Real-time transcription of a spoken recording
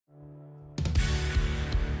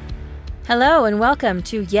Hello and welcome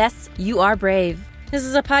to Yes, You Are Brave. This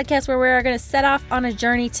is a podcast where we are going to set off on a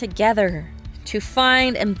journey together to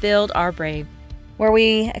find and build our brave, where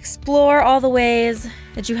we explore all the ways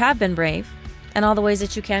that you have been brave and all the ways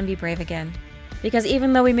that you can be brave again. Because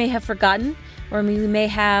even though we may have forgotten or we may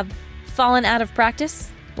have fallen out of practice,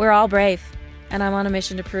 we're all brave. And I'm on a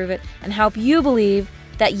mission to prove it and help you believe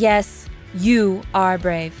that yes, you are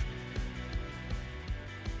brave.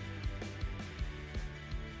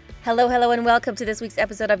 Hello, and welcome to this week's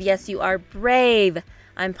episode of Yes, You Are Brave.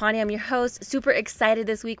 I'm Pawnee, I'm your host. Super excited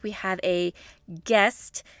this week. We have a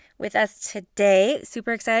guest with us today.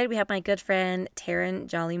 Super excited. We have my good friend, Taryn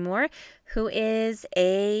Jollymore, who is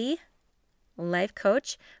a life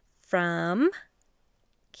coach from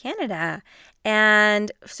Canada.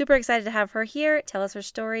 And super excited to have her here tell us her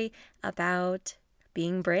story about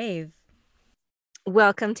being brave.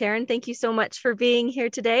 Welcome, Taryn. Thank you so much for being here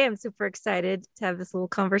today. I'm super excited to have this little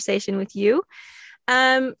conversation with you.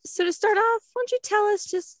 So to start off, why don't you tell us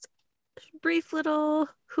just a brief little,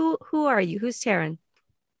 who are you? Who's Taryn?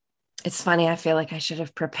 It's funny. I feel like I should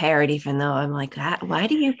have prepared, even though I'm like that. Why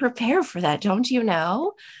do you prepare for that? Don't you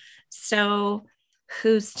know? So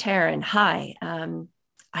who's Taryn? Hi.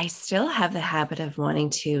 I still have the habit of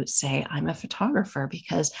wanting to say I'm a photographer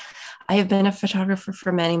because I have been a photographer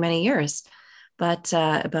for many, many years. But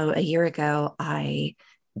about a year ago, I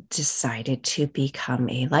decided to become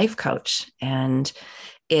a life coach. And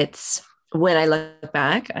it's when I look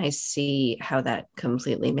back, I see how that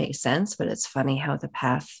completely makes sense. But it's funny how the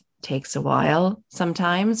path takes a while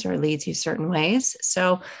sometimes or leads you certain ways.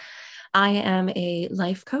 So I am a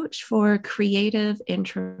life coach for creative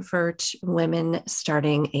introvert women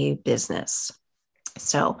starting a business.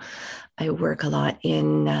 So I work a lot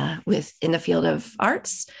in the field of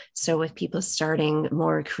arts. So with people starting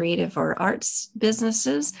more creative or arts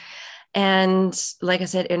businesses. And like I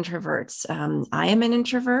said, introverts. I am an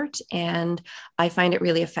introvert and I find it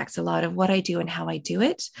really affects a lot of what I do and how I do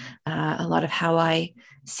it, a lot of how I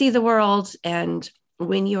see the world. And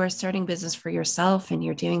when you are starting business for yourself and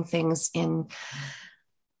you're doing things in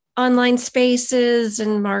online spaces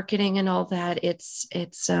and marketing and all that, it's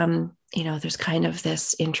there's kind of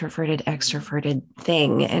this introverted extroverted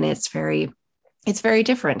thing, and it's very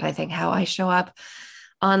different. I think how I show up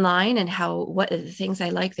online and what the things I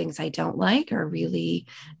like, things I don't like are really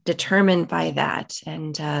determined by that.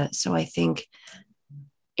 And so I think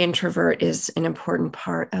introvert is an important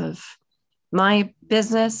part of my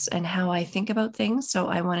business and how I think about things. So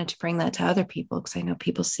I wanted to bring that to other people because I know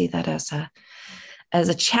people see that as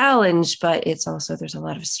a challenge, but it's also, there's a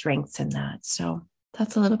lot of strengths in that. So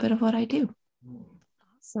that's a little bit of what I do.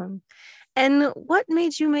 Awesome. And what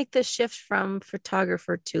made you make the shift from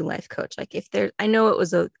photographer to life coach? Like I know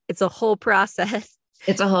it's a whole process.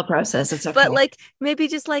 It's a whole process. It's okay. But like maybe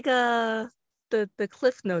just like the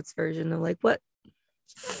Cliff Notes version of like what?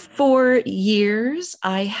 For years,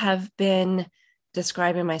 I have been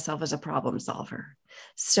describing myself as a problem solver.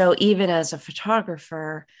 So even as a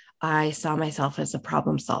photographer, I saw myself as a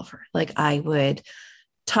problem solver. Like I would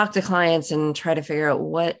talk to clients and try to figure out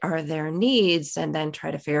what are their needs and then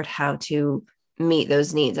try to figure out how to meet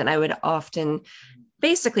those needs. And I would often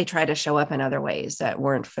basically try to show up in other ways that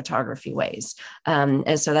weren't photography ways.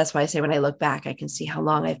 And so that's why I say when I look back, I can see how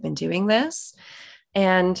long I've been doing this.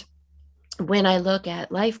 And when I look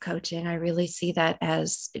at life coaching, I really see that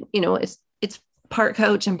as, it's part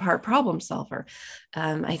coach and part problem solver.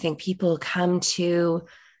 I think people come to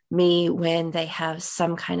me when they have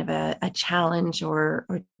some kind of a challenge or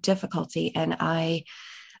difficulty, and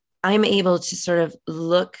I'm able to sort of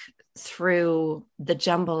look through the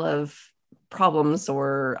jumble of problems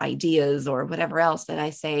or ideas or whatever else that I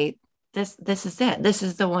say, this is it. This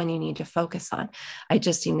is the one you need to focus on. I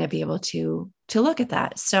just need to be able to look at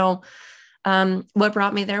that. So what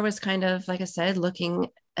brought me there was kind of, like I said, looking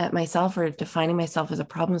at myself or defining myself as a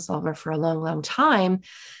problem solver for a long, long time.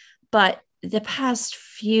 But the past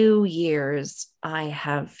few years, I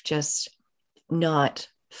have just not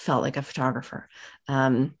felt like a photographer.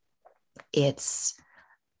 I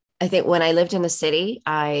think when I lived in the city,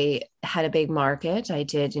 I had a big market. I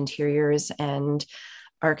did interiors and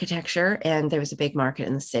architecture, and there was a big market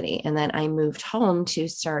in the city. And then I moved home to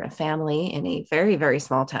start a family in a very, very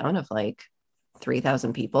small town of like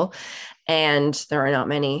 3,000 people. And there are not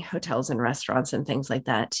many hotels and restaurants and things like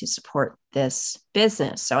that to support this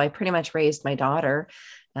business. So I pretty much raised my daughter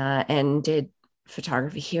and did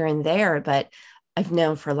photography here and there. But I've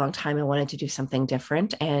known for a long time I wanted to do something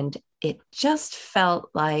different. And it just felt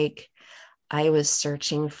like I was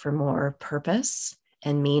searching for more purpose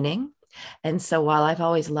and meaning. And so while I've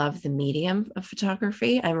always loved the medium of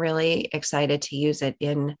photography, I'm really excited to use it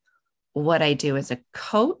in what I do as a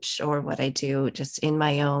coach or what I do just in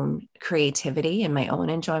my own creativity and my own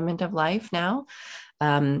enjoyment of life now.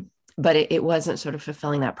 But it wasn't sort of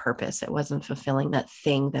fulfilling that purpose. It wasn't fulfilling that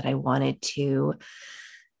thing that I wanted to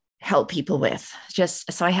help people with.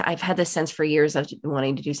 Just so I've had this sense for years of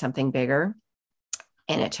wanting to do something bigger.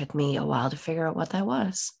 And it took me a while to figure out what that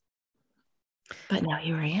was. But now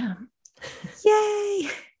here I am. Yay.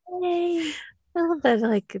 Yay. I love that,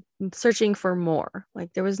 like searching for more.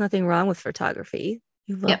 Like there was nothing wrong with photography.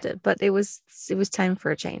 You loved it, but it was time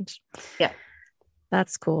for a change. Yeah.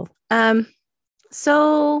 That's cool.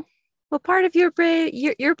 So what part of your brave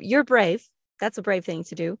you're brave. That's a brave thing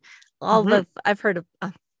to do. I've heard of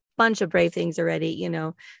a bunch of brave things already,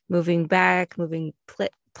 moving back, moving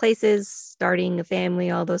places, starting a family,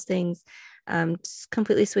 all those things. Just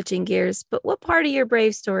completely switching gears. But what part of your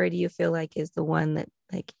brave story do you feel like is the one that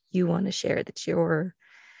like you want to share, that you're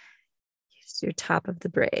top of the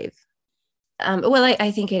brave? Well,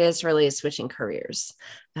 I think it is really switching careers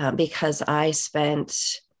because I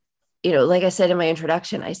spent, like I said in my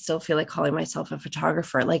introduction, I still feel like calling myself a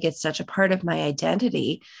photographer. Like it's such a part of my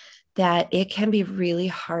identity that it can be really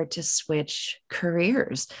hard to switch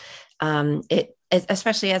careers.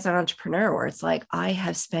 Especially as an entrepreneur, where it's like I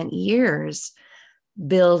have spent years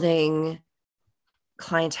building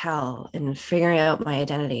clientele and figuring out my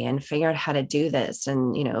identity and figuring out how to do this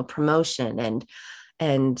and promotion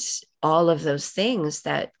and all of those things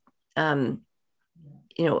that and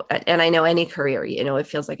I know any career, it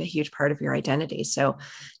feels like a huge part of your identity. So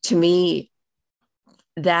to me,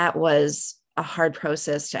 that was a hard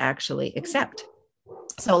process to actually accept.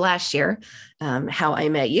 So last year, how I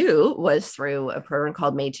met you was through a program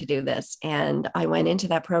called Made to Do This. And I went into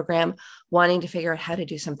that program wanting to figure out how to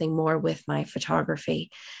do something more with my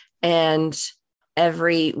photography. And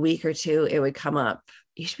every week or two, it would come up,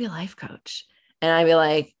 you should be a life coach. And I'd be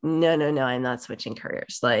like, no, I'm not switching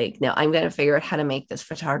careers. Like, no, I'm going to figure out how to make this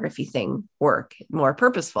photography thing work more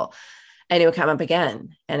purposeful. And it would come up again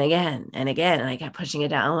and again and again. And I kept pushing it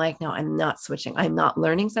down. I'm like, no, I'm not switching. I'm not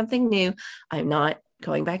learning something new. I'm not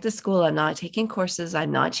going back to school. I'm not taking courses.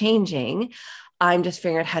 I'm not changing. I'm just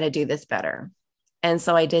figuring out how to do this better. And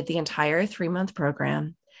so I did the entire 3-month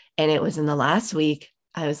program. And it was in the last week,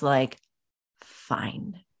 I was like,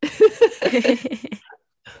 fine.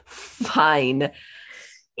 Fine.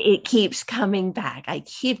 It keeps coming back. I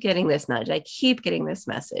keep getting this nudge. I keep getting this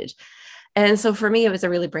message. And so for me, it was a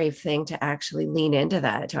really brave thing to actually lean into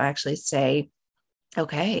that, to actually say,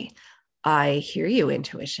 okay, I hear you,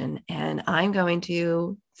 intuition, and I'm going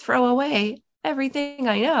to throw away everything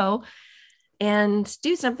I know and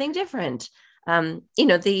do something different.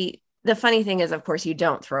 The funny thing is, of course, you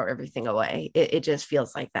don't throw everything away. It just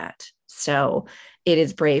feels like that. So it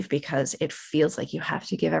is brave because it feels like you have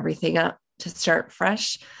to give everything up to start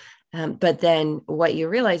fresh. But then what you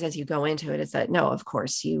realize as you go into it is that, no, of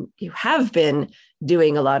course, you have been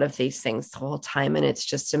doing a lot of these things the whole time. And it's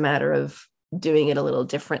just a matter of doing it a little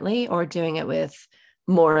differently or doing it with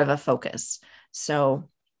more of a focus. So,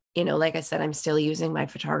 like I said, I'm still using my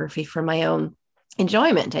photography for my own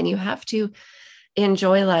enjoyment. And you have to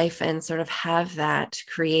enjoy life and sort of have that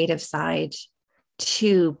creative side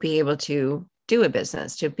to be able to do a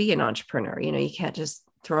business, to be an entrepreneur. You can't just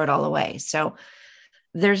throw it all away. So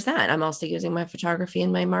there's that. I'm also using my photography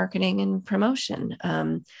in my marketing and promotion.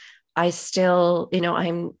 I still,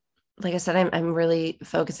 I'm, like I said, I'm really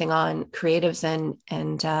focusing on creatives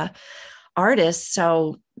and artists.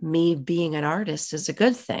 So me being an artist is a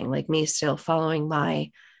good thing. Like me still following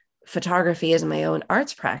my photography as my own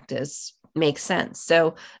arts practice makes sense.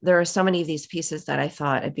 So there are so many of these pieces that I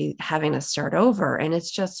thought I'd be having to start over. And it's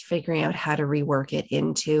just figuring out how to rework it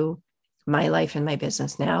into my life and my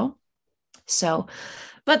business now. So,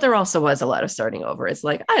 but there also was a lot of starting over. It's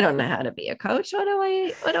like, I don't know how to be a coach. What do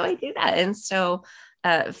I do that? And so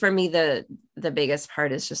for me, the biggest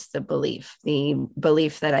part is just the belief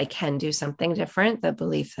that I can do something different, the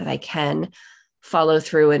belief that I can follow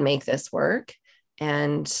through and make this work.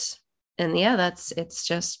 And yeah, it's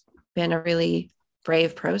just been a really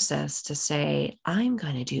brave process to say, I'm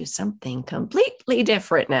going to do something completely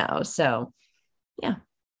different now. So yeah.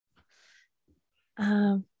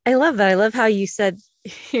 I love that. I love how you said,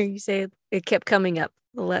 you say it kept coming up.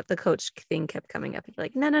 The coach thing kept coming up. You're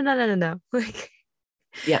like, no. Like,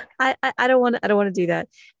 yeah, I don't want to do that.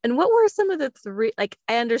 And what were some of the three, like,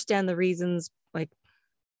 I understand the reasons, like,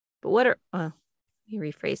 but what are, let me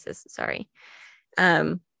rephrase this. Sorry.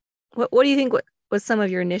 What do you think was some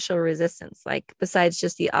of your initial resistance? Like, besides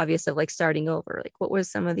just the obvious of like starting over, like what were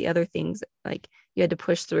some of the other things like you had to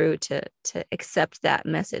push through to accept that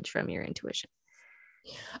message from your intuition?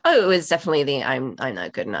 Oh, it was definitely the I'm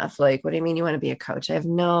not good enough. Like, what do you mean you want to be a coach? I have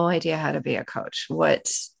no idea how to be a coach.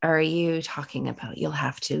 What are you talking about? You'll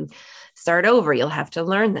have to start over. You'll have to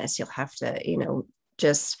learn this. You'll have to,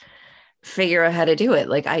 just figure out how to do it.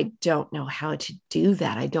 Like, I don't know how to do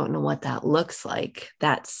that. I don't know what that looks like.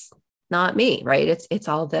 That's not me, right? It's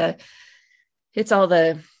all the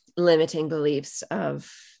limiting beliefs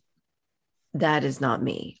of that is not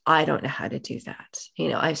me. I don't know how to do that.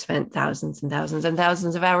 I've spent thousands and thousands and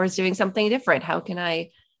thousands of hours doing something different. How can I,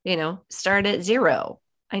 start at zero?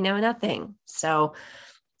 I know nothing. So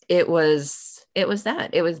it was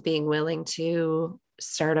being willing to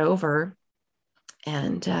start over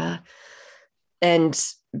and and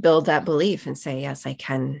build that belief and say, yes, I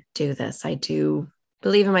can do this. I do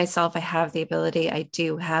believe in myself. I have the ability. I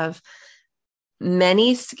do have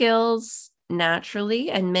many skills naturally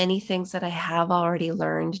and many things that I have already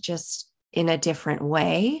learned just in a different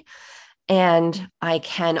way. And I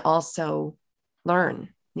can also learn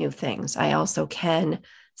new things. I also can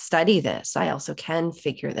study this. I also can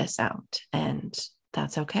figure this out. And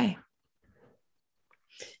that's okay.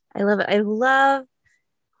 I love it. I love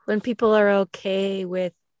when people are okay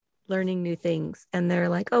with learning new things and they're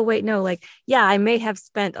like, oh, wait, no, like, yeah, I may have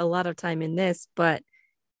spent a lot of time in this, but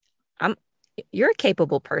I'm, you're a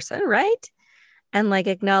capable person, right? And like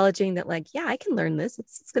acknowledging that, like, yeah, I can learn this.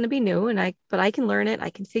 It's going to be new but I can learn it. I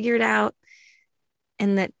can figure it out.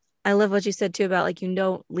 And that I love what you said too about like, you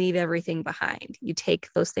don't leave everything behind. You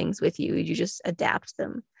take those things with you, you just adapt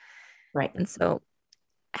them. Right. And so,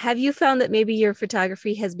 have you found that maybe your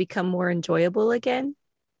photography has become more enjoyable again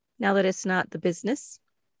now that it's not the business?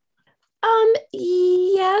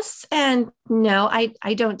 Yes and no.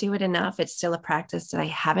 I don't do it enough. It's still a practice that I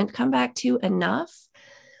haven't come back to enough.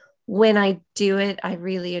 When I do it, I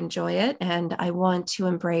really enjoy it and I want to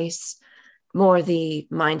embrace more the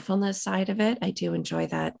mindfulness side of it. I do enjoy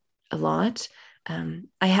that a lot.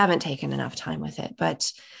 I haven't taken enough time with it,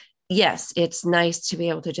 but yes, it's nice to be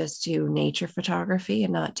able to just do nature photography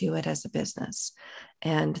and not do it as a business.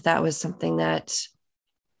 And that was something that,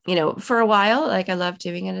 for a while, like I loved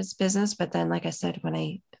doing it as business, but then, like I said,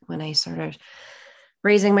 when I started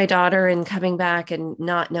raising my daughter and coming back and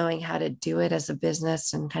not knowing how to do it as a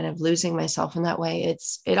business and kind of losing myself in that way,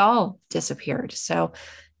 it all disappeared. So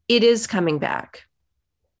it is coming back,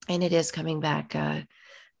 and it is coming back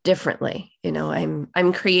differently.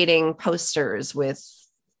 I'm creating posters with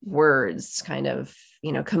words, kind of,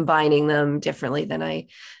 combining them differently than I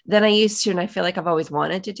used to. And I feel like I've always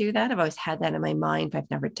wanted to do that. I've always had that in my mind, but I've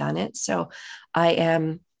never done it. So I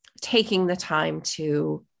am taking the time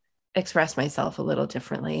to express myself a little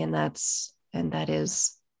differently. And that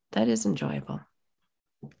is enjoyable.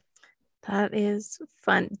 That is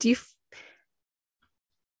fun.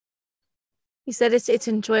 You said it's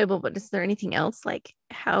enjoyable, but is there anything else? Like,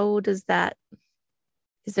 is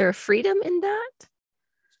there a freedom in that?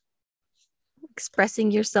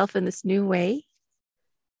 Expressing yourself in this new way?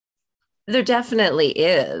 There definitely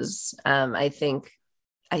is. I feel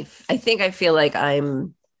like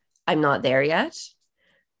I'm not there yet.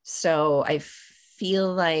 So I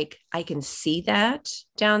feel like I can see that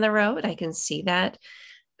down the road. I can see that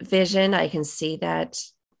vision. I can see that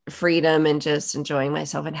freedom and just enjoying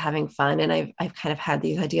myself and having fun. And I've kind of had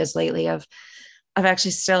these ideas lately of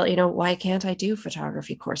actually still, why can't I do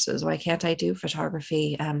photography courses? Why can't I do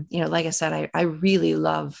photography? Like I said, I really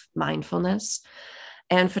love mindfulness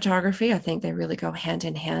and photography. I think they really go hand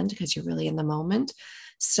in hand because you're really in the moment.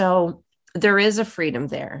 So there is a freedom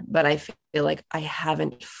there, but I feel like I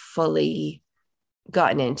haven't fully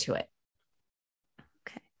gotten into it.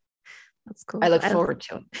 Okay, that's cool. I look forward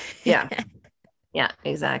to it. Yeah. Yeah,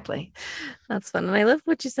 exactly. That's fun. And I love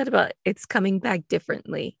what you said about it's coming back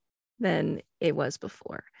differently than it was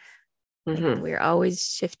before. Like Mm-hmm. we're always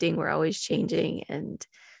shifting, we're always changing. And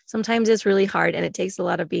sometimes it's really hard and it takes a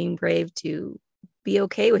lot of being brave to be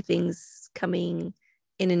okay with things coming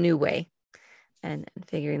in a new way and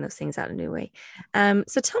figuring those things out in a new way.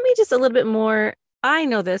 So tell me just a little bit more. I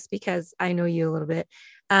know this because I know you a little bit.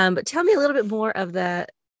 But tell me a little bit more of the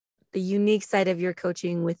unique side of your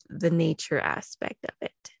coaching with the nature aspect of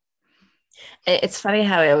it. It's funny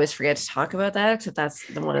how I always forget to talk about that, except that's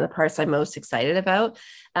one of the parts I'm most excited about.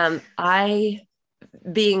 I,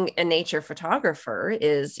 being a nature photographer,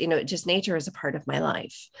 is, just nature is a part of my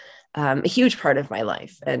life, a huge part of my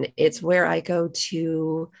life. And it's where I go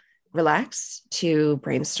to relax, to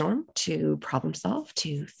brainstorm, to problem solve,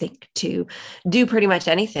 to think, to do pretty much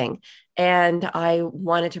anything. And I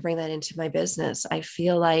wanted to bring that into my business. I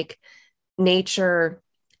feel like nature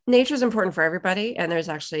nature is important for everybody, and there's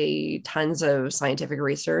actually tons of scientific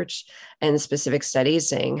research and specific studies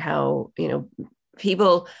saying how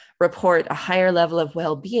people report a higher level of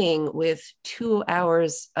well-being with 2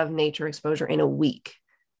 hours of nature exposure in a week.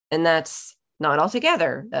 And that's not all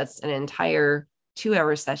together. That's an entire 2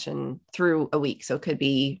 hour session through a week. So it could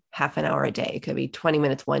be half an hour a day. It could be 20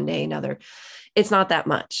 minutes one day, another. It's not that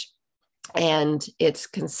much. And it's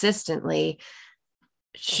consistently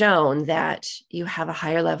shown that you have a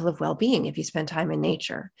higher level of well-being if you spend time in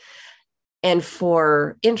nature. And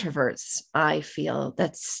for introverts, I feel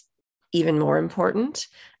that's even more important.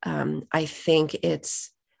 I think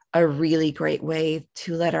it's a really great way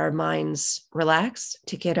to let our minds relax,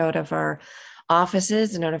 to get out of our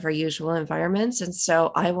offices and out of our usual environments. And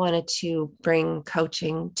so I wanted to bring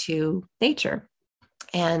coaching to nature.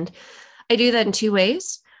 And I do that in two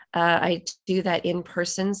ways. I do that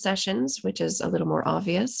in-person sessions, which is a little more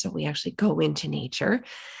obvious. So we actually go into nature.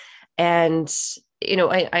 And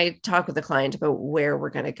I talk with the client about where we're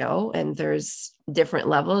going to go, and there's different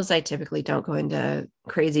levels. I typically don't go into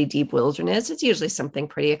crazy deep wilderness. It's usually something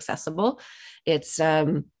pretty accessible. It's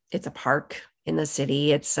a park in the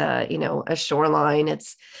city. It's a shoreline.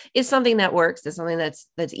 It's something that works. It's something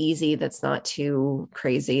that's easy. That's not too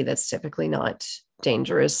crazy. That's typically not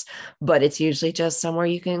dangerous, but it's usually just somewhere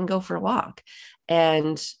you can go for a walk.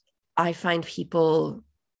 And I find people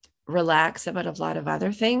relax about a lot of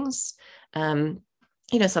other things.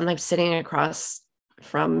 Sometimes sitting across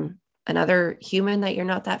from another human that you're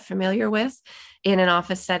not that familiar with in an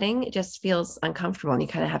office setting, it just feels uncomfortable, and you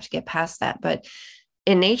kind of have to get past that. But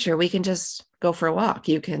in nature, we can just go for a walk.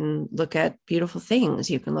 You can look at beautiful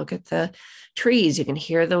things. You can look at the trees. You can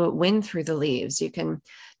hear the wind through the leaves. You can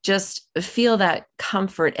just feel that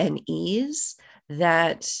comfort and ease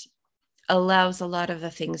that allows a lot of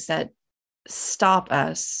the things that stop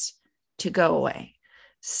us to go away.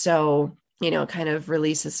 So, kind of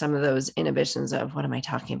releases some of those inhibitions of what am I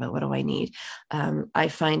talking about? What do I need? I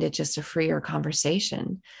find it just a freer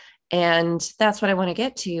conversation. And that's what I want to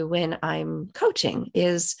get to when I'm coaching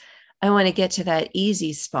is I want to get to that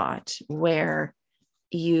easy spot where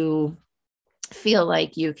you feel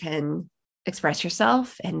like you can express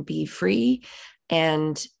yourself and be free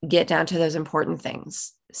and get down to those important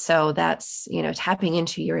things. So that's, tapping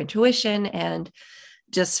into your intuition and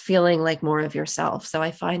just feeling like more of yourself. So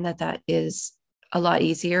I find that is a lot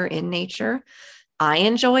easier in nature. I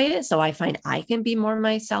enjoy it. So I find I can be more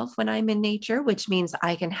myself when I'm in nature, which means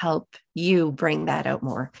I can help you bring that out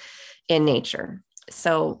more in nature.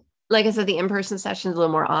 So like I said, the in-person session is a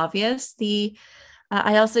little more obvious.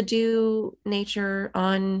 I also do nature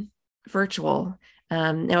on virtual.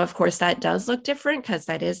 Now, of course, that does look different because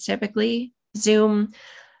that is typically Zoom,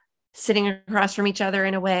 sitting across from each other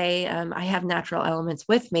in a way. I have natural elements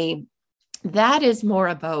with me. That is more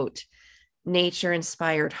about nature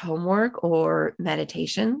inspired homework or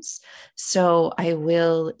meditations. So I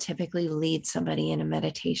will typically lead somebody in a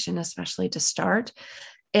meditation, especially to start,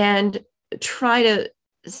 and try to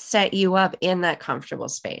set you up in that comfortable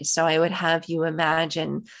space. So I would have you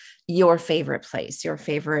imagine your favorite place, your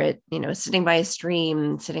favorite, sitting by a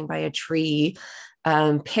stream, sitting by a tree,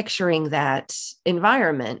 picturing that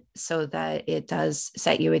environment so that it does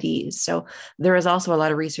set you at ease. So there is also a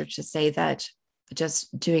lot of research to say that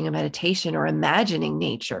just doing a meditation or imagining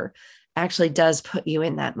nature actually does put you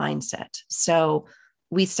in that mindset. So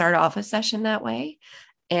we start off a session that way.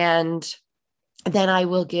 And then I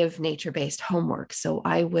will give nature-based homework. So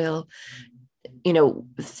I will,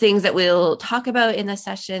 things that we'll talk about in the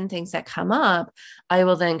session, things that come up, I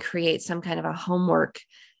will then create some kind of a homework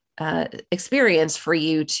experience for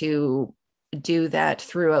you to do that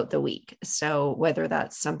throughout the week. So whether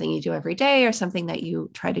that's something you do every day or something that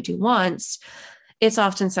you try to do once, it's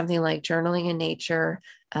often something like journaling in nature.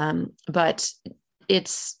 But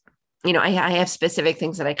it's, I have specific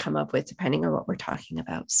things that I come up with depending on what we're talking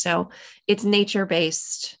about. So it's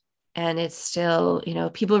nature-based, and it's still,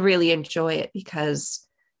 people really enjoy it because,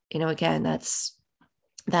 again, that's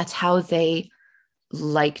how they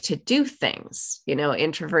like to do things.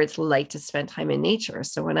 Introverts like to spend time in nature.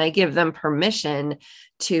 So when I give them permission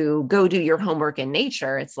to go do your homework in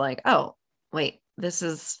nature, it's like, oh, wait, this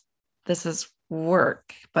is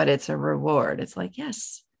work, but it's a reward. It's like,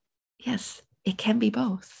 yes, it can be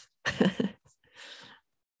both.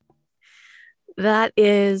 That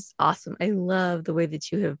is awesome. I love the way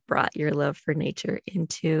that you have brought your love for nature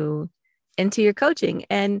into your coaching,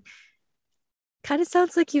 and kind of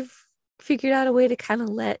sounds like you've figured out a way to kind of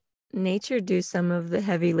let nature do some of the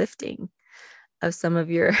heavy lifting of some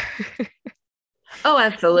of your Oh,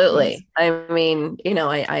 absolutely. I mean,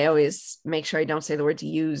 I always make sure I don't say the word to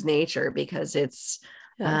use nature because it's,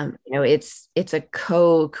 it's a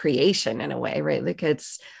co-creation in a way, right? Like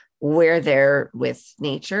it's we're there with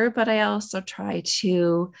nature, but I also try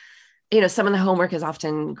to, some of the homework is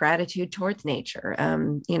often gratitude towards nature,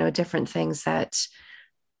 different things that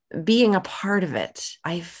being a part of it.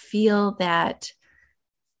 I feel that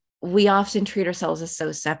we often treat ourselves as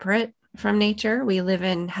so separate from nature. We live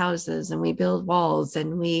in houses and we build walls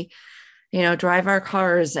and we, drive our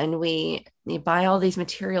cars and we buy all these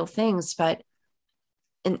material things, but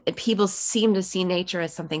and people seem to see nature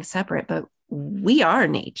as something separate, but we are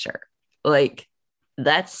nature. Like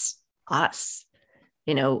that's us.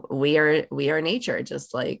 We are nature,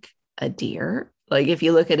 just like a deer. Like if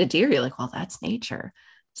you look at a deer, you're like, well, that's nature.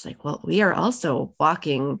 It's like, well, we are also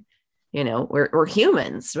walking, we're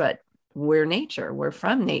humans, but we're nature. We're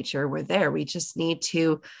from nature. We're there. We just need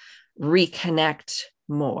to reconnect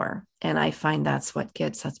more. And I find that's what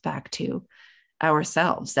gets us back to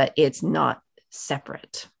ourselves, that it's not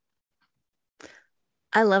separate.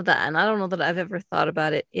 I love that. And I don't know that I've ever thought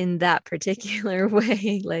about it in that particular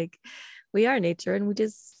way. Like we are nature and we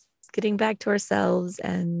just getting back to ourselves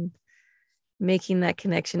and making that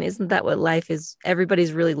connection. Isn't that what life is?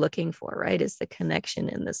 Everybody's really looking for, right? Is the connection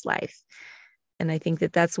in this life. And I think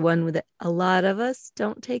that that's one that a lot of us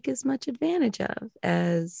don't take as much advantage of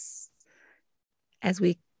as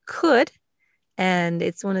we could. And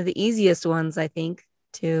it's one of the easiest ones, I think,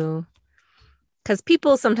 to because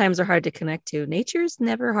people sometimes are hard to connect to. Nature's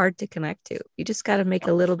never hard to connect to. You just got to make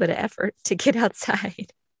a little bit of effort to get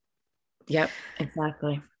outside. Yep,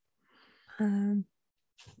 exactly. Um,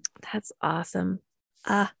 that's awesome.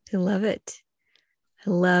 Ah, I love it. I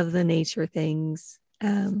love the nature things.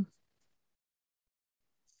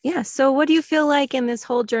 Yeah. So what do you feel like in this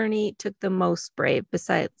whole journey took the most brave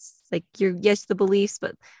besides like your yes, the beliefs,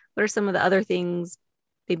 but what are some of the other things,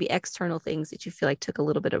 maybe external things that you feel like took a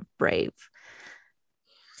little bit of brave?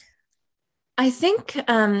 I think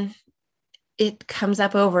it comes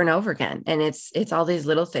up over and over again, and it's all these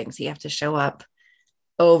little things you have to show up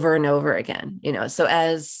over and over again. So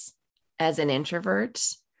as an introvert,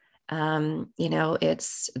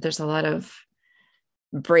 it's there's a lot of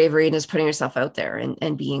bravery in just putting yourself out there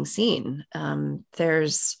and being seen.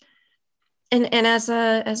 There's and as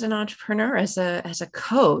an entrepreneur, as a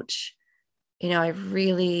coach, I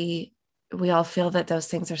really we all feel that those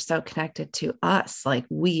things are so connected to us. Like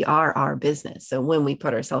we are our business. So when we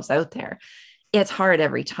put ourselves out there, it's hard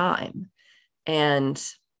every time. And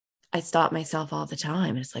I stop myself all the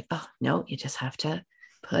time. It's like, oh no, you just have to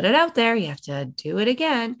put it out there. You have to do it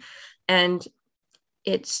again. And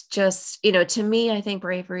it's just, to me, I think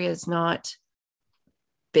bravery is not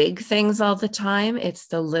big things all the time. It's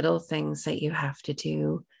the little things that you have to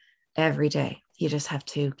do every day. You just have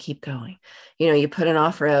to keep going. You put an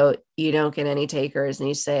offer out, you don't get any takers, and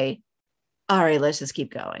you say, all right, let's just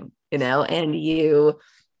keep going, and you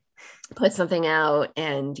put something out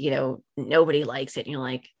and, nobody likes it. And you're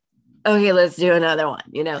like, okay, let's do another one.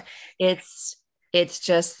 It's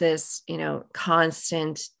just this,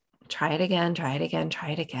 constant try it again, try it again, try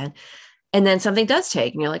it again. And then something does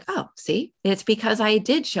take, and you're like, oh, see, it's because I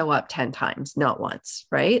did show up 10 times, not once,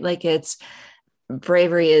 right? Like it's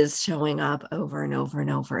bravery is showing up over and over and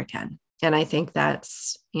over again. And I think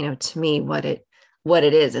that's, to me, what it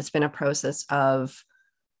is. It's been a process of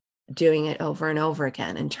doing it over and over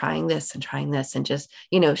again and trying this and just,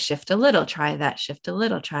 shift a little, try that, shift a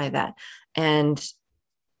little, try that, and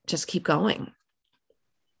just keep going.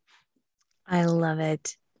 I love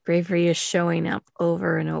it. Bravery is showing up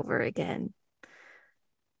over and over again.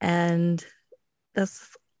 And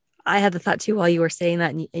that's, I had the thought too while you were saying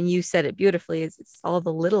that, and you said it beautifully, is it's all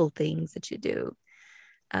the little things that you do.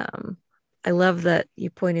 I love that you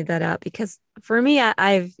pointed that out because for me,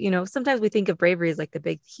 I've, sometimes we think of bravery as like the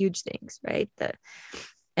big, huge things, right?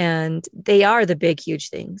 And they are the big, huge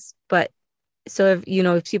things. But so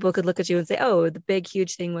if people could look at you and say, oh, the big,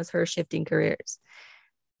 huge thing was her shifting careers.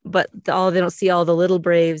 But they don't see all the little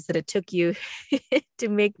braves that it took you to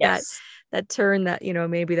make Yes. that turn, that,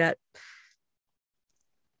 maybe that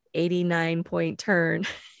 89-point turn.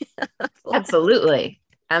 Absolutely.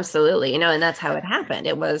 Absolutely. And that's how it happened.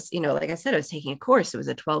 It was, like I said, I was taking a course. It was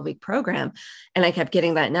a 12-week program. And I kept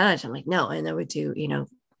getting that nudge. I'm like, no. And I would do,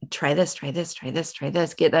 try this, try this, try this, try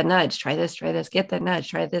this, get that nudge, try this, get that nudge,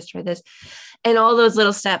 try this, try this. And all those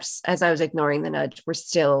little steps, as I was ignoring the nudge, were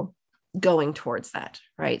still going towards that.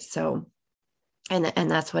 Right. So, and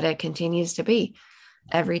that's what it continues to be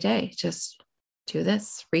every day. Just do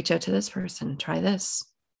this, reach out to this person, try this,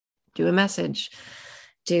 do a message,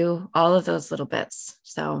 do all of those little bits.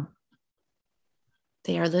 So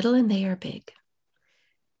they are little and they are big.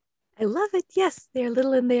 I love it. Yes, they are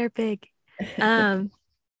little and they are big.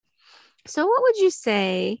 So what would you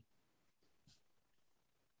say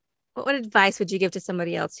what advice would you give to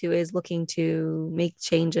somebody else who is looking to make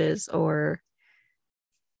changes um,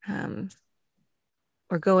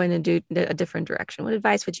 or go in and do a different direction? What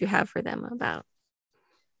advice would you have for them about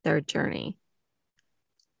their journey?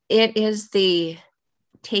 It is the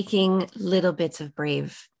taking little bits of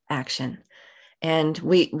brave action. And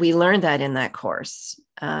we learned that in that course.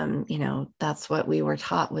 That's what we were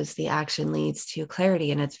taught, was the action leads to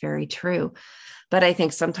clarity. And it's very true. But I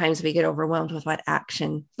think sometimes we get overwhelmed with what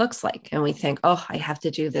action looks like. And we think, oh, I have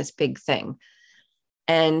to do this big thing.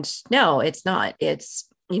 And no, it's not. It's,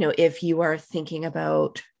 if you are thinking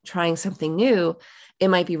about trying something new, it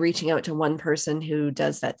might be reaching out to one person who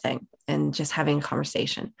does that thing and just having a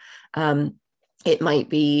conversation. It might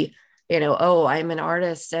be, oh, I'm an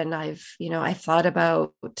artist and I've thought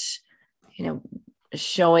about,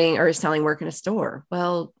 showing or selling work in a store.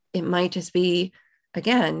 Well, it might just be,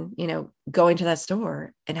 again, going to that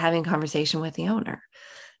store and having a conversation with the owner.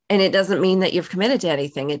 And it doesn't mean that you've committed to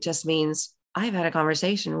anything. It just means I've had a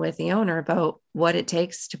conversation with the owner about what it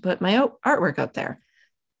takes to put my artwork up there.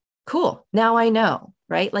 Cool. Now I know,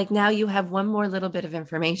 right? Like now you have one more little bit of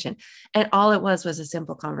information. And all it was a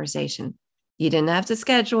simple conversation. You didn't have to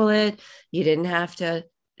schedule it. You didn't have to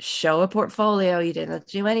show a portfolio. You didn't have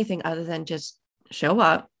to do anything other than just show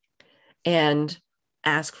up and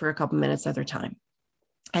ask for a couple minutes of their time.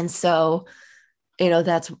 And so,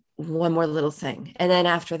 that's one more little thing. And then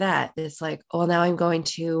after that, it's like, oh, now I'm going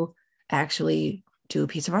to actually do a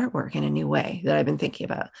piece of artwork in a new way that I've been thinking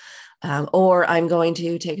about. Or I'm going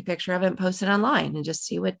to take a picture of it and post it online and just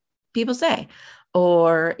see what people say.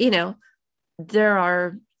 Or, there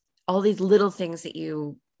are all these little things that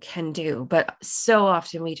you can do, but so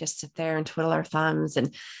often we just sit there and twiddle our thumbs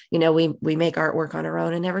and, we make artwork on our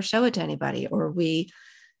own and never show it to anybody, or we,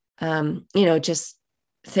 just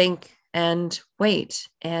think and wait.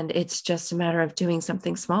 And it's just a matter of doing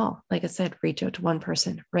something small. Like I said, reach out to one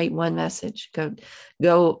person, write one message,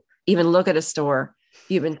 go even look at a store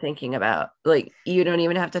you've been thinking about. Like, you don't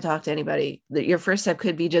even have to talk to anybody. Your first step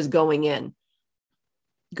could be just go in,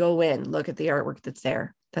 look at the artwork that's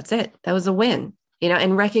there. That's it. That was a win,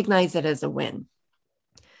 and recognize it as a win.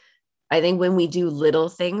 I think when we do little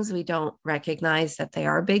things, we don't recognize that they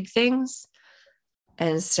are big things.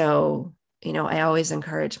 And so, I always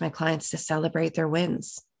encourage my clients to celebrate their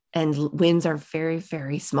wins, and wins are very,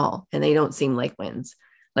 very small and they don't seem like wins.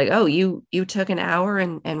 Like, oh, you took an hour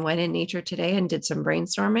and went in nature today and did some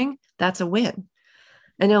brainstorming. That's a win.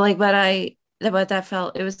 And they're like, but that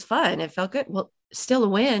felt, it was fun. It felt good. Well, still a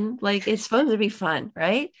win. Like, it's supposed to be fun,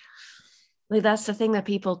 right? Like, that's the thing that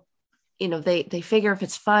people, they figure if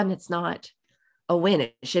it's fun, it's not a win.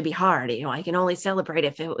 It should be hard. I can only celebrate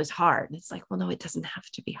if it was hard. And it's like, well, no, it doesn't have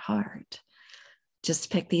to be hard.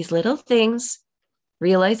 Just pick these little things,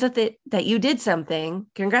 realize that you did something,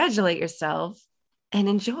 congratulate yourself, and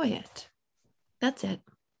enjoy it. That's it.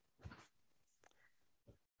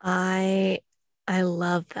 I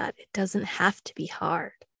love that. It doesn't have to be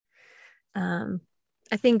hard.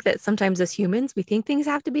 I think that sometimes as humans, we think things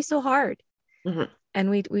have to be so hard. Mm-hmm. And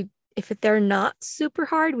we if they're not super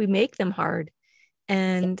hard, we make them hard.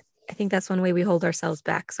 And I think that's one way we hold ourselves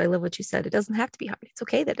back. So I love what you said. It doesn't have to be hard. It's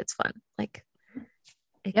okay that it's fun. Like,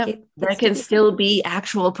 that can still be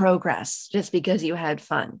actual progress just because you had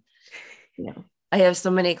fun. I have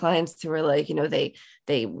so many clients who are like,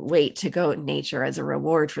 they wait to go in nature as a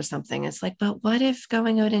reward for something. It's like, but what if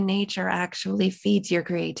going out in nature actually feeds your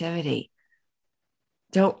creativity?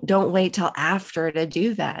 Don't wait till after to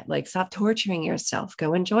do that. Like, stop torturing yourself.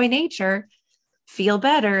 Go enjoy nature, feel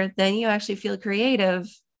better, then you actually feel creative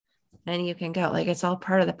and you can go. Like, it's all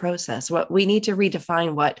part of the process. What we need to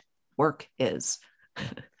redefine what work is.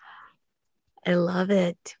 I love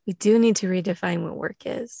it. We do need to redefine what work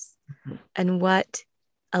is. Mm-hmm. And what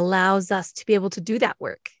allows us to be able to do that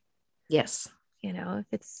work. Yes.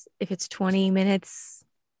 If it's 20 minutes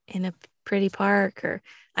in a pretty park, or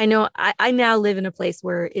I know I now live in a place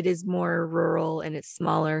where it is more rural and it's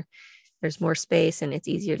smaller. There's more space and it's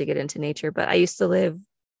easier to get into nature. But I used to live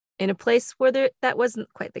in a place where that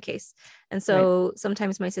wasn't quite the case. And so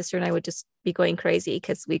Sometimes my sister and I would just be going crazy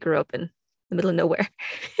because we grew up in the middle of nowhere.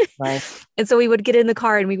 Right. And so we would get in the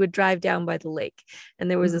car and we would drive down by the lake.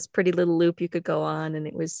 And there was this pretty little loop you could go on. And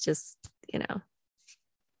it was just,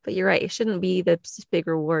 but you're right. It shouldn't be this big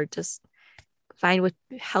reward. Just find what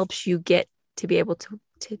helps you get to be able to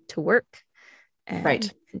work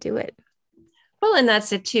and do it. Well, and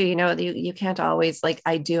that's it too. You can't always, like,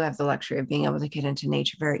 I do have the luxury of being able to get into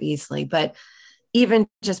nature very easily, but even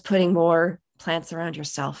just putting more plants around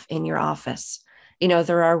yourself in your office,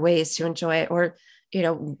 there are ways to enjoy it. Or,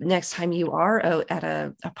 next time you are out at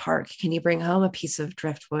a park, can you bring home a piece of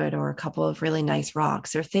driftwood or a couple of really nice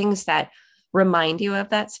rocks or things that remind you of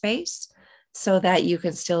that space so that you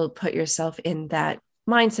can still put yourself in that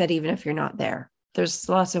mindset, even if you're not there? There's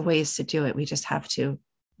lots of ways to do it. We just have to,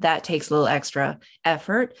 that takes a little extra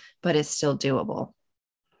effort, but it's still doable.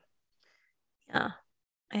 Yeah.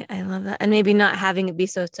 I love that. And maybe not having it be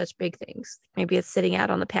such big things. Maybe it's sitting out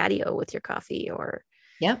on the patio with your coffee or,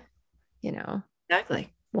 Yep.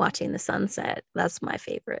 Exactly. Watching the sunset. That's my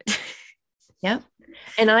favorite. Yep.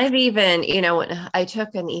 And I've even, when I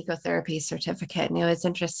took an ecotherapy certificate, and it's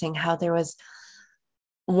interesting how there was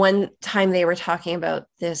one time they were talking about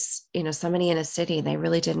this, somebody in a city, they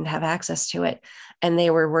really didn't have access to it. And they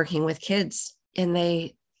were working with kids, and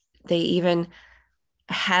they even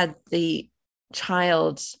had the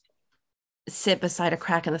child sit beside a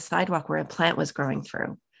crack in the sidewalk where a plant was growing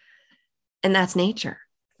through. And that's nature,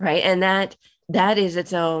 right? And that is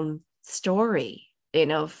its own story,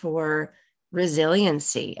 for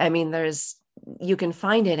resiliency. I mean, you can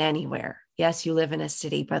find it anywhere. Yes, you live in a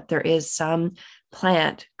city, but there is some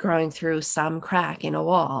plant growing through some crack in a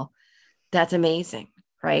wall. That's amazing,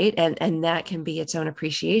 right? And that can be its own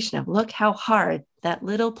appreciation of, look how hard that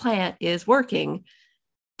little plant is working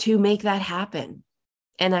to make that happen.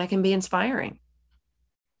 And that can be inspiring.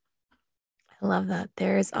 I love that.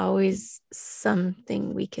 There is always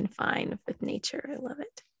something we can find with nature. I love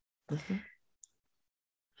it. Mm-hmm.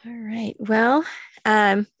 All right. Well,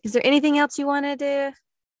 is there anything else you wanted to,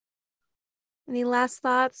 any last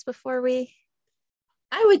thoughts before we?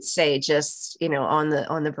 I would say just, on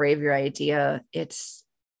the bravery idea, it's,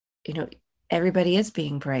 everybody is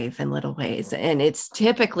being brave in little ways. And it's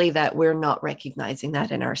typically that we're not recognizing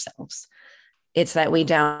that in ourselves. It's that we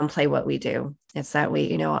downplay what we do. It's that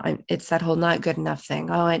we, it's that whole not good enough thing.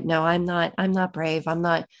 Oh, no, I'm not brave. I'm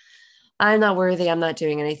not worthy. I'm not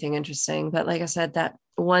doing anything interesting. But like I said, that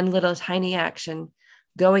one little tiny action,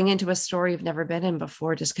 going into a store you've never been in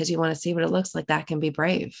before, just because you want to see what it looks like, that can be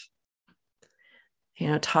brave.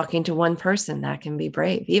 Talking to one person, that can be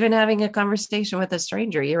brave. Even having a conversation with a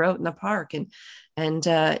stranger, you're out in the park and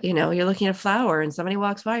you're looking at a flower and somebody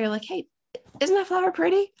walks by, you're like, hey, isn't that flower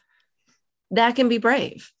pretty? That can be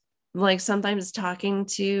brave. Like sometimes talking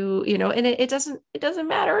to, and it doesn't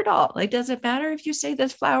matter at all. Like, does it matter if you say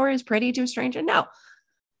this flower is pretty to a stranger? No.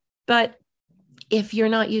 But if you're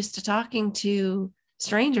not used to talking to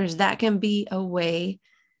strangers, that can be a way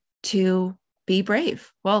to be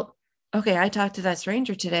brave. Well, okay, I talked to that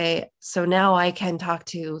stranger today, so now I can talk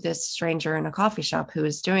to this stranger in a coffee shop who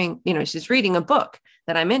is doing, she's reading a book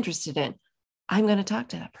that I'm interested in. I'm going to talk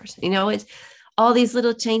to that person. It's all these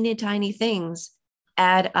little tiny, tiny things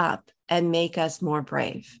add up and make us more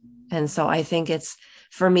brave. And so I think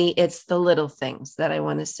for me, it's the little things that I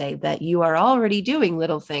want to say, that you are already doing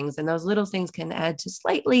little things, and those little things can add to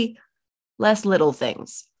slightly less little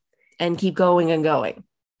things and keep going and going.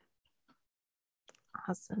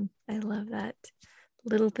 Awesome. I love that.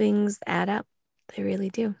 Little things add up. They really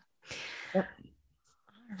do. Yep.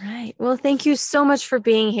 All right. Well, thank you so much for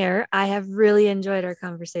being here. I have really enjoyed our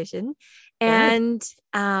conversation. And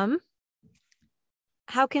how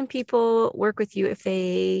can people work with you if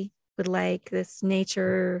they would like this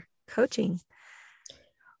nature coaching?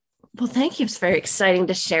 Well, thank you. It's very exciting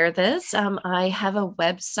to share this. I have a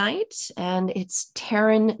website, and it's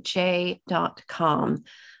tarynj.com.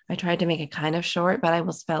 I tried to make it kind of short, but I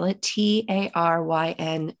will spell it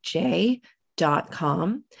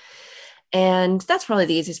TARYNJ.com. And that's probably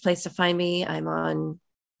the easiest place to find me. I'm on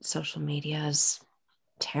social medias,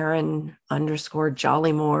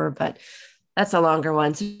 Taryn_Jollymore, but that's a longer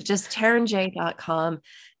one. So just tarynj.com,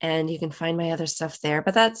 and you can find my other stuff there.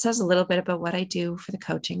 But that says a little bit about what I do for the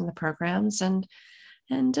coaching and the programs. And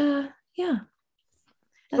yeah.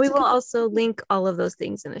 We will also link all of those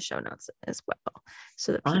things in the show notes as well,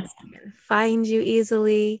 so that people can find you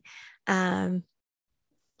easily.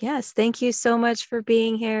 Yes, thank you so much for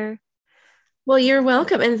being here. Well, you're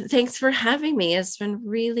welcome. And thanks for having me. It's been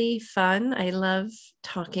really fun. I love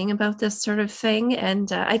talking about this sort of thing. And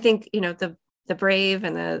I think, the brave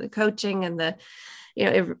and the coaching and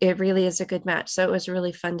it really is a good match. So it was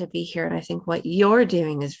really fun to be here. And I think what you're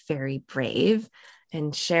doing is very brave,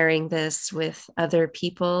 and sharing this with other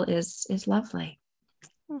people is lovely.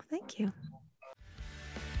 Well, thank you.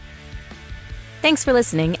 Thanks for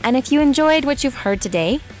listening. And if you enjoyed what you've heard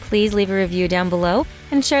today, please leave a review down below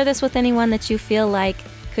and share this with anyone that you feel like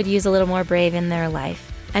could use a little more brave in their life.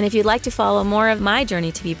 And if you'd like to follow more of my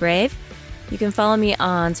journey to be brave, you can follow me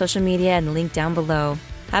on social media and link down below.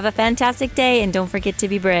 Have a fantastic day, and don't forget to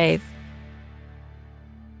be brave.